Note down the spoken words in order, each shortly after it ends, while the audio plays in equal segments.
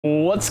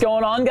What's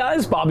going on,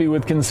 guys? Bobby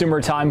with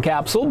Consumer Time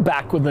Capsule,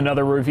 back with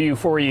another review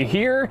for you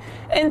here.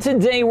 And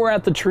today we're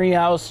at the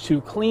treehouse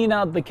to clean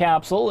out the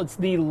capsule. It's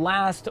the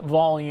last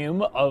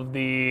volume of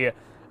the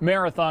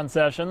marathon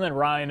session that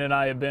Ryan and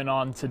I have been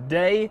on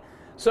today.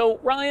 So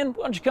Ryan,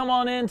 why don't you come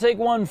on in, take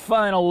one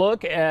final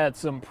look at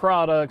some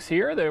products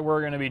here that we're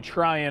going to be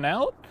trying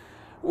out.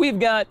 We've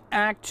got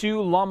Act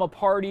 2 Llama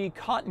Party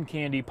Cotton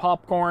Candy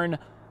Popcorn,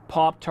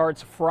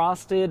 Pop-Tarts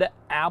Frosted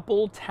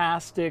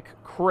Appletastic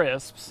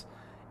Crisps,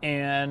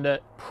 and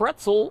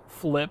Pretzel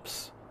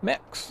Flipz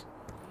mix.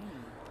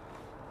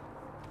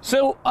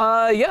 So,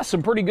 yeah,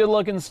 some pretty good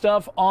looking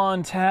stuff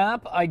on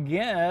tap, I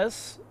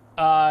guess,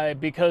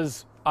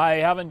 because I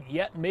haven't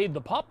yet made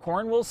the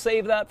popcorn, we'll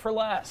save that for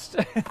last.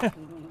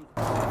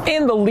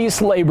 And the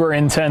least labor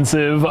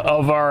intensive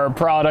of our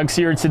products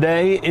here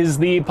today is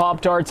the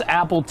Pop-Tarts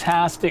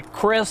Appletastic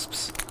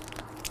Crisps.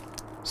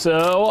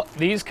 So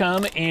these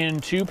come in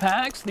 2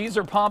 packs. These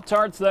are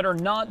Pop-Tarts that are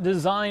not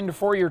designed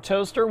for your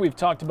toaster. We've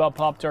talked about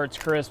Pop-Tarts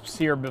Crisps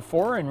here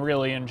before and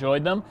really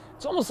enjoyed them.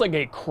 It's almost like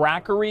a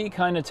crackery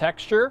kind of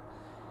texture.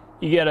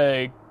 You get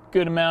a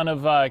good amount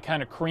of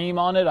kind of cream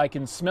on it. I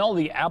can smell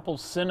the apple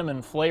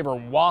cinnamon flavor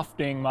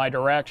wafting my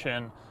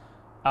direction.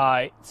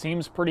 It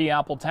seems pretty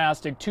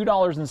apple-tastic.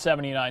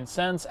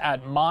 $2.79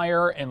 at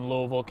Meijer in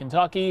Louisville,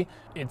 Kentucky.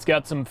 It's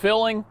got some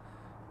filling.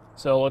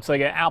 So it looks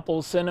like an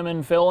apple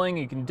cinnamon filling.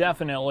 You can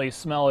definitely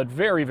smell it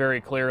very, very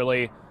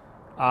clearly.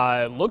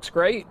 It looks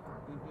great.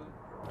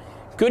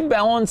 Good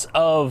balance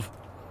of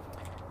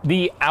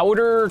the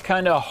outer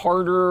kind of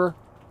harder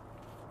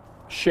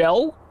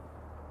shell,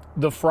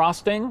 the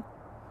frosting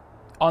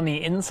on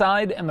the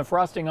inside, and the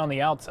frosting on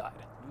the outside.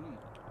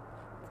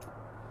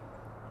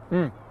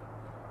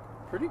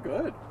 Pretty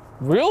good.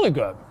 Really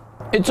good.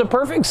 It's a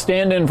perfect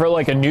stand-in for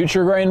like a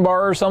Nutri-Grain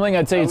bar or something.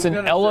 I'd say it's an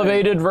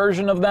elevated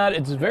version of that.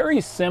 It's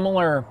very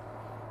similar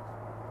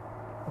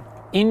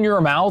in your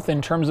mouth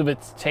in terms of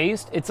its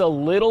taste. It's a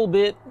little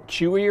bit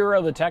chewier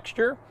of a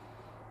texture,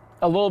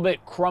 a little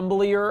bit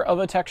crumblier of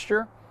a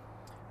texture,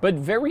 but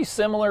very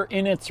similar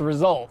in its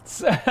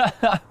results.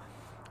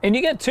 And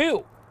you get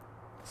 2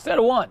 instead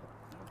of 1.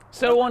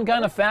 Instead of one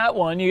kind of fat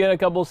one, you get a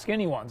couple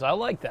skinny ones. I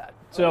like that.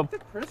 So I like the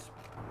crisp.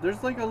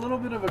 There's like a little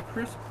bit of a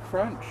crisp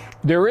crunch.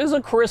 There is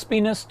a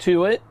crispiness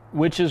to it,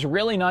 which is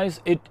really nice.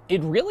 It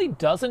really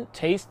doesn't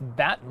taste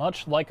that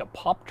much like a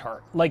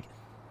Pop-Tart. Like,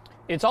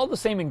 it's all the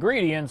same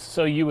ingredients,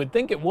 so you would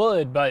think it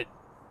would, but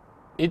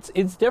it's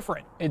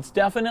different. It's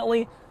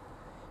definitely,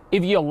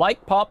 if you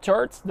like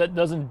Pop-Tarts, that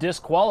doesn't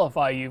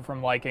disqualify you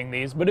from liking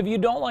these, but if you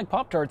don't like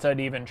Pop-Tarts, I'd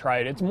even try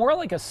it. It's more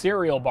like a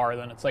cereal bar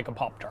than it's like a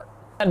Pop-Tart.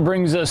 That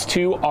brings us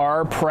to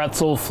our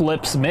Pretzel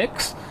Flipz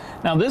mix.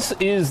 Now this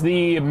is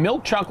the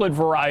milk chocolate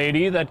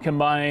variety that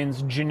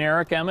combines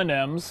generic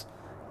M&Ms,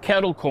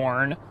 kettle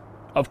corn,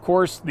 of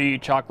course the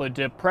chocolate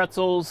dip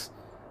pretzels,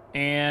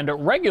 and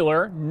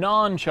regular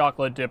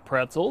non-chocolate dip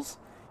pretzels.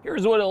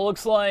 Here's what it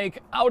looks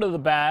like out of the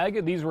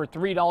bag. These were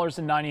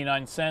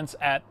 $3.99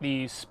 at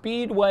the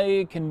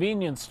Speedway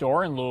convenience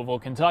store in Louisville,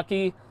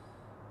 Kentucky.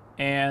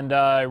 And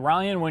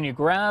Ryan, when you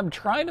grab,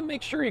 try to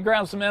make sure you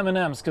grab some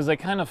M&Ms because they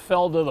kind of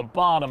fell to the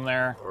bottom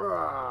there.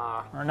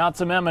 Or not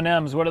some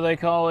M&Ms, what do they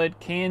call it?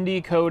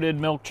 Candy-coated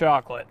milk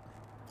chocolate.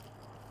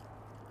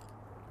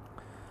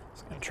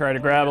 Just gonna try to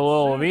grab a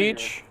little of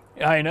each.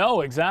 I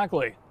know,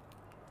 exactly.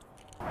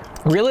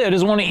 Really, I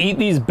just want to eat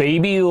these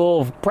baby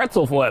little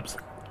pretzel flips.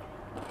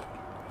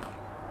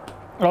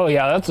 Oh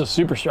yeah, that's a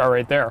superstar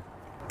right there.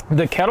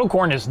 The kettle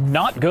corn is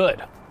not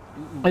good.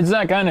 It's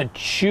that kind of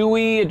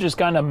chewy, it just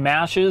kind of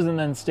mashes and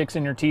then sticks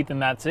in your teeth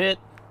and that's it.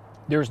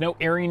 There's no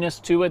airiness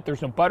to it,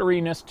 there's no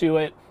butteriness to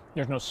it,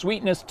 there's no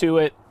sweetness to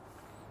it.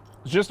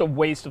 It's just a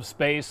waste of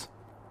space.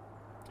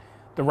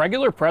 The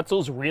regular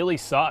pretzels really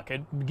suck.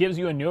 It gives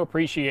you a new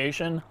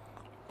appreciation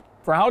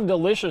for how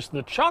delicious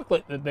the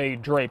chocolate that they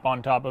drape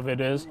on top of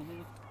it is,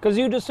 because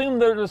you'd assume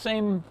they're the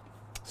same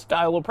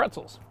style of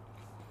pretzels.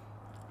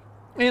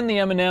 And the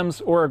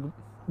M&Ms, or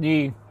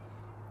the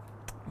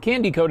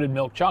candy-coated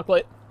milk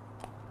chocolate,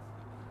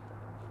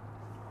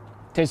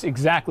 tastes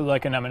exactly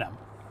like an M&M.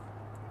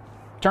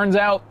 Turns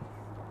out,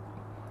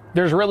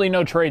 there's really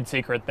no trade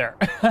secret there.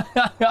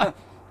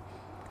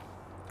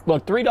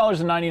 Look,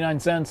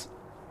 $3.99,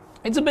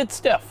 it's a bit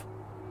stiff.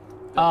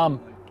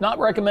 Not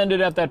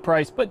recommended at that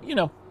price, but you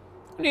know,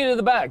 I needed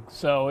the bag,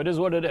 so it is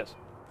what it is.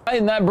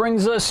 And that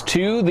brings us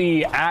to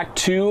the Act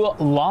 2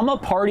 Llama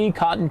Party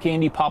Cotton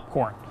Candy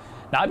Popcorn.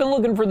 Now, I've been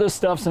looking for this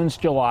stuff since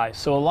July,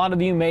 so a lot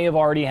of you may have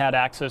already had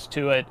access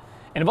to it.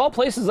 And of all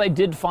places, I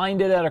did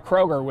find it at a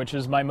Kroger, which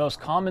is my most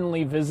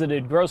commonly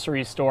visited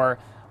grocery store,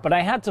 but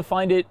I had to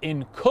find it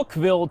in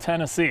Cookeville,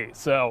 Tennessee.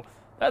 So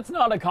that's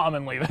not a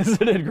commonly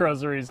visited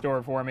grocery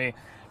store for me.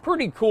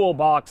 Pretty cool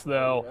box,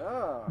 though.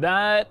 Yeah.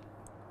 That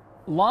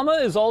llama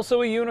is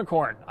also a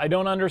unicorn. I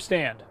don't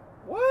understand.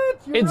 What?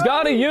 It's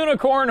got a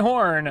unicorn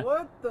horn.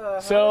 What the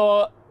heck?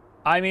 So,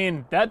 I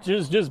mean, that's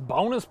just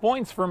bonus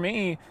points for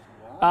me.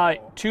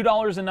 Wow.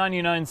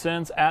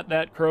 $2.99 at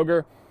that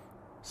Kroger.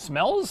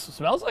 Smells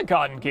like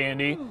cotton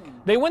candy.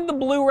 They went the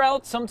blue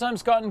route.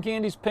 Sometimes cotton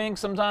candy's pink,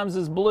 sometimes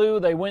it's blue.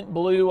 They went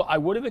blue. I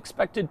would have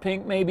expected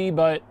pink maybe,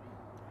 but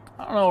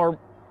I don't know.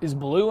 Is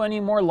blue any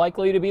more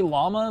likely to be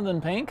llama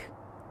than pink?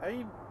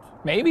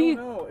 Maybe?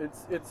 No,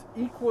 it's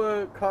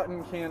equa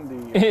cotton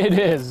candy. It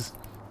is.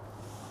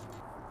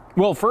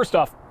 Well, first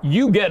off,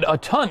 you get a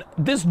ton.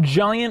 This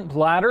giant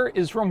platter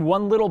is from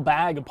one little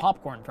bag of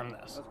popcorn from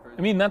this. That's crazy.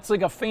 I mean, that's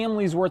like a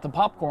family's worth of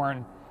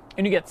popcorn,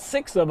 and you get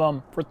 6 of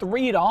them for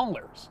 $3.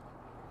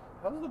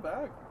 How's the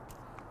bag?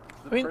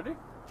 Is it pretty?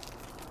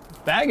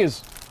 Bag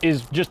is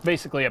just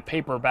basically a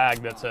paper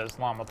bag that says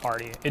llama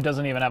party. It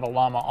doesn't even have a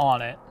llama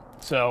on it,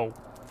 so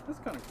that's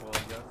kind of cool,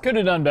 I guess. Could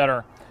have done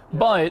better. Yeah.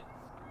 But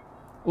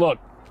look,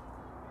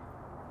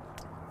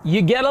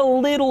 you get a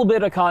little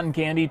bit of cotton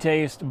candy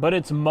taste, but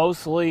it's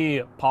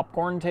mostly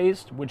popcorn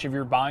taste, which if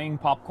you're buying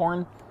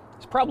popcorn,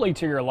 it's probably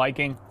to your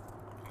liking.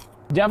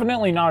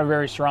 Definitely not a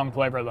very strong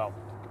flavor though.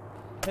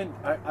 And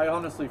I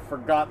honestly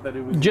forgot that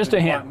it was just a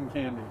hint. Cotton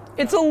candy.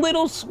 It's a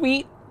little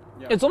sweet.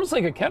 Yeah. It's almost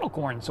like a kettle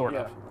corn, sort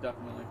of. Yeah,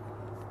 definitely.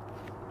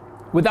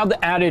 Without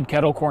the added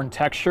kettle corn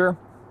texture,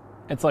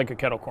 it's like a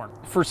kettle corn.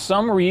 For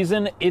some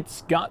reason,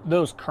 it's got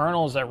those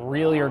kernels that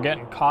really are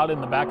getting caught in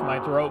the back of my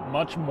throat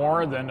much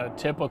more than a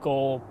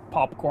typical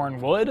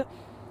popcorn would.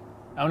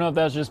 I don't know if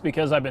that's just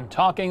because I've been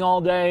talking all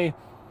day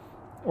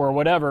or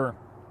whatever,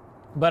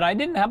 but I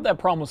didn't have that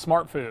problem with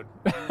Smart Food.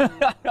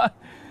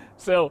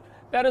 So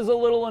that is a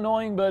little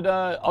annoying, but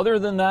other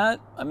than that,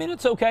 I mean,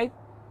 it's okay.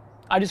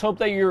 I just hope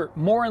that you're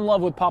more in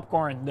love with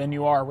popcorn than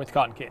you are with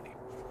cotton candy.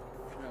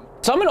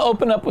 So I'm going to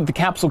open up with the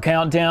Capsule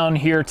Countdown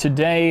here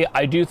today.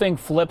 I do think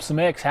Flipz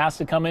Mix has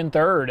to come in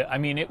third. I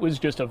mean, it was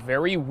just a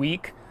very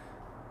weak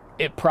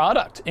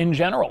product in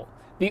general.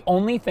 The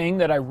only thing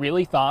that I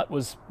really thought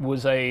was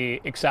a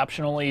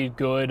exceptionally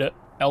good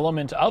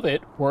element of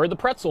it were the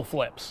Pretzel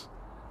Flipz.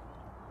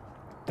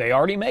 They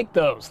already make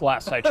those,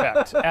 last I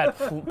checked, at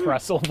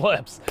Pretzel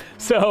Flipz.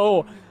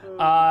 So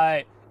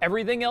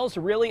everything else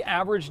really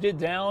averaged it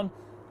down.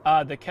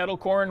 The kettle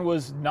corn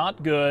was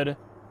not good.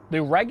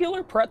 The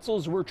regular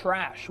pretzels were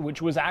trash,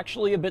 which was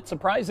actually a bit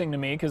surprising to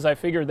me because I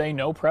figured they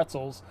know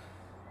pretzels.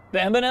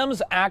 The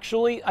M&Ms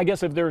actually, I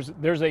guess if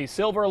there's a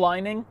silver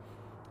lining,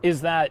 is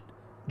that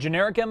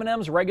generic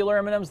M&Ms, regular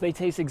M&Ms, they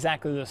taste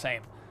exactly the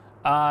same.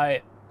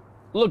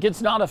 Look,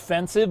 it's not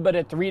offensive, but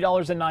at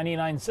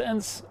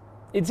 $3.99,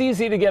 it's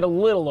easy to get a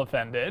little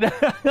offended.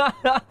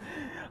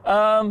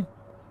 I'll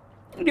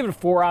give it a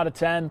 4 out of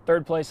 10.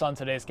 Third place on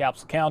today's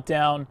Capsule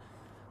Countdown.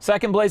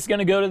 Second place is going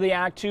to go to the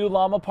Act 2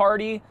 Llama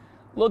Party.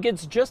 Look,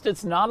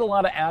 it's not a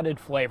lot of added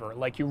flavor.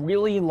 Like, you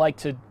really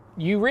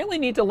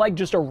need to like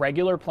just a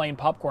regular plain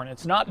popcorn.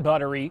 It's not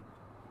buttery.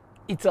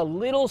 It's a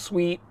little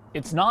sweet.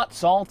 It's not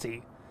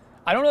salty.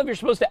 I don't know if you're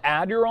supposed to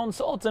add your own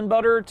salt and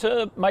butter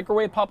to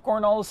microwave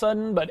popcorn all of a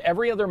sudden, but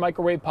every other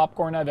microwave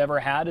popcorn I've ever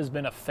had has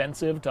been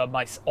offensive to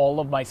all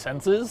of my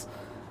senses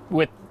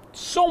with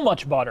so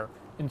much butter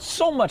and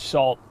so much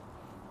salt.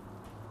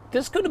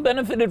 This could have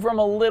benefited from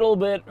a little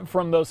bit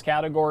from those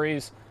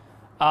categories.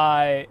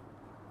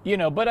 You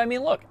know, but I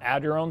mean, look,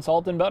 add your own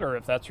salt and butter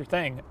if that's your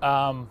thing.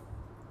 I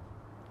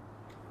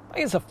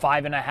guess a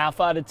 5.5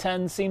 out of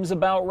 10 seems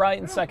about right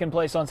in second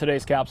place on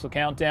today's Capsule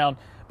Countdown.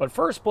 But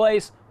first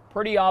place,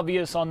 pretty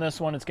obvious on this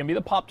one. It's going to be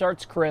the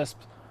Pop-Tarts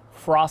Crisps,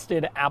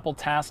 Frosted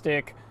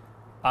Appletastic.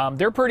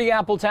 They're pretty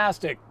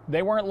Appletastic.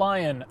 They weren't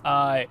lying.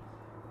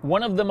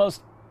 One of the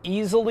most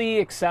easily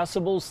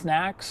accessible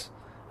snacks.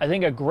 I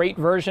think a great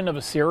version of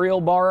a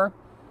cereal bar.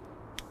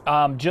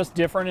 Just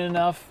different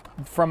enough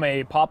from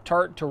a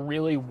Pop-Tart to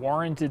really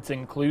warrant its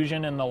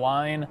inclusion in the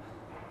line.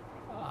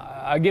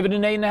 I give it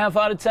an 8.5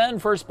 out of 10.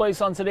 First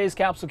place on today's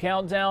Capsule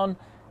Countdown,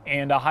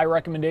 and a high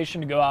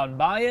recommendation to go out and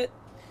buy it.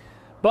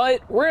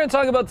 But we're going to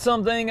talk about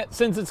something,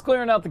 since it's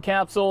clearing out the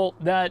capsule,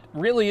 that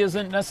really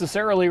isn't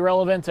necessarily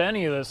relevant to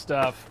any of this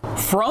stuff.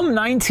 From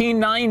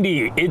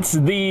 1990, it's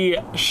the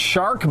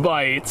Shark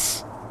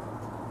Bites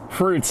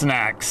fruit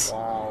snacks.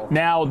 Wow.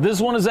 Now,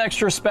 this one is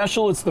extra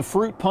special. It's the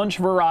fruit punch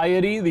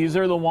variety. These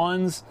are the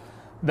ones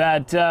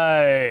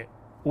that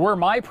were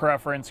my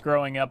preference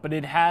growing up, but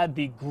it had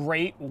the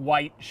great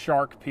white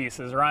shark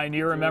pieces. Ryan, do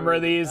you remember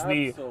these?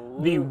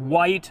 Absolutely. The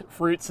white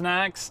fruit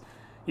snacks?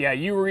 Yeah,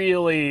 you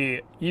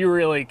really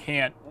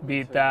can't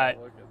beat that.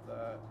 Look at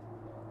that.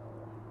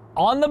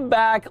 On the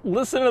back,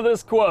 listen to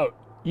this quote.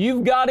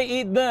 You've got to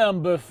eat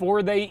them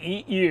before they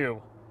eat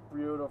you.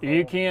 Beautiful.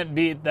 You can't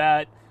beat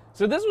that.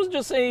 So this was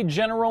just a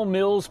General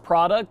Mills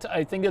product.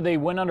 I think that they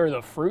went under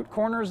the Fruit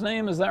Corners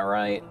name, is that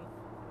right?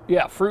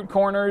 Yeah, Fruit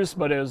Corners,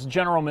 but it was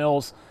General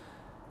Mills.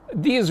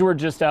 These were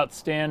just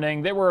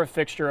outstanding. They were a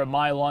fixture of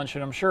my lunch,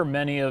 and I'm sure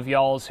many of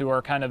y'all's who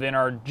are kind of in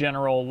our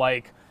general,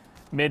 like,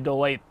 mid to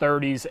late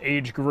 30s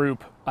age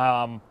group,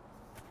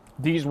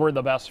 these were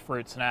the best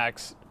fruit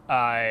snacks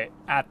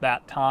at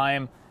that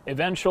time.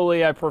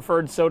 Eventually, I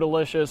preferred So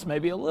Delicious,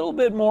 maybe a little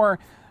bit more,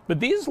 but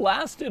these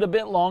lasted a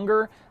bit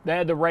longer. They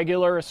had the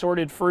regular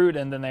assorted fruit,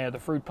 and then they had the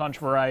fruit punch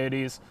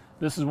varieties.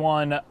 This is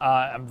one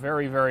I'm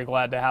very, very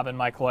glad to have in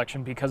my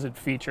collection because it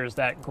features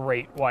that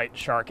great white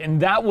shark. And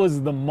that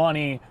was the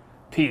money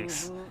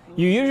piece.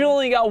 You usually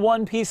only got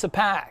one piece a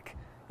pack.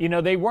 You know,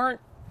 they weren't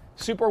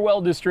super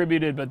well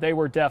distributed, but they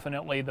were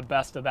definitely the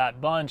best of that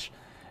bunch.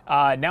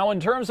 Now, in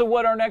terms of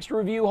what our next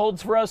review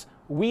holds for us,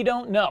 we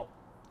don't know.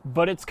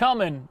 But it's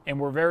coming, and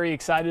we're very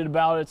excited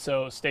about it,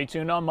 so stay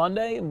tuned on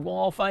Monday, and we'll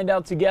all find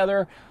out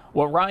together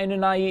what Ryan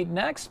and I eat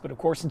next. But of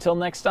course, until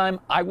next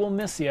time, I will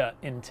miss you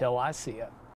until I see you.